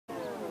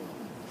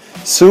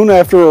Soon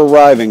after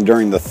arriving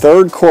during the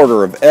third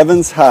quarter of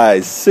Evans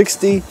High's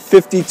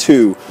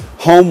 60-52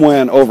 home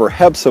win over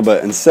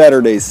Hephzibah in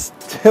Saturday's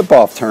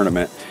tip-off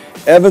tournament,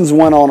 Evans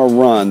went on a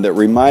run that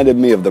reminded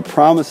me of the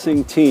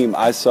promising team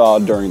I saw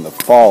during the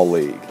Fall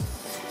League.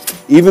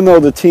 Even though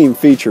the team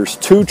features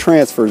 2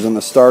 transfers in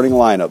the starting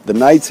lineup, the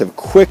Knights have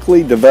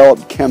quickly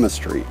developed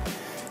chemistry.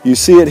 You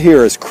see it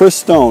here as Chris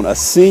Stone, a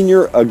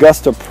senior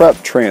Augusta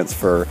Prep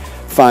transfer,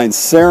 finds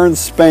Serron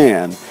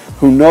Spann,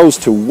 who knows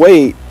to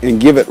wait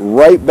and give it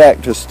right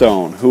back to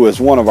Stone, who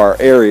is one of our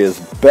area's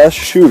best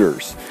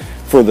shooters,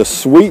 for the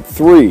sweet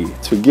 3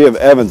 to give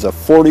Evans a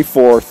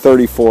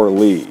 44-34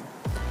 lead.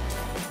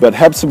 But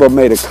Hephzibah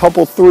made a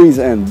couple threes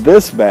in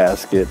this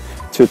basket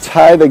to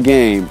tie the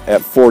game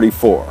at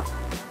 44.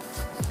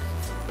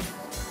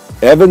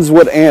 Evans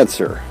would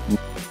answer.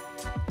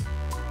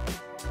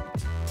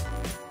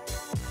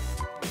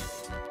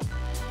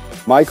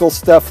 Michael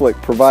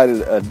Steflik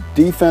provided a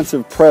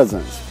defensive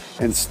presence,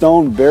 and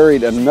Stone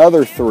buried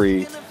another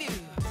 3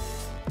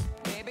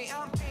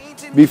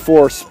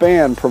 before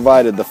Spann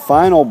provided the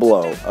final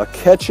blow, a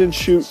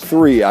catch-and-shoot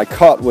 3 I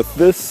caught with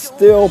this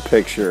still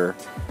picture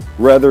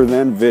rather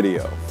than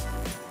video.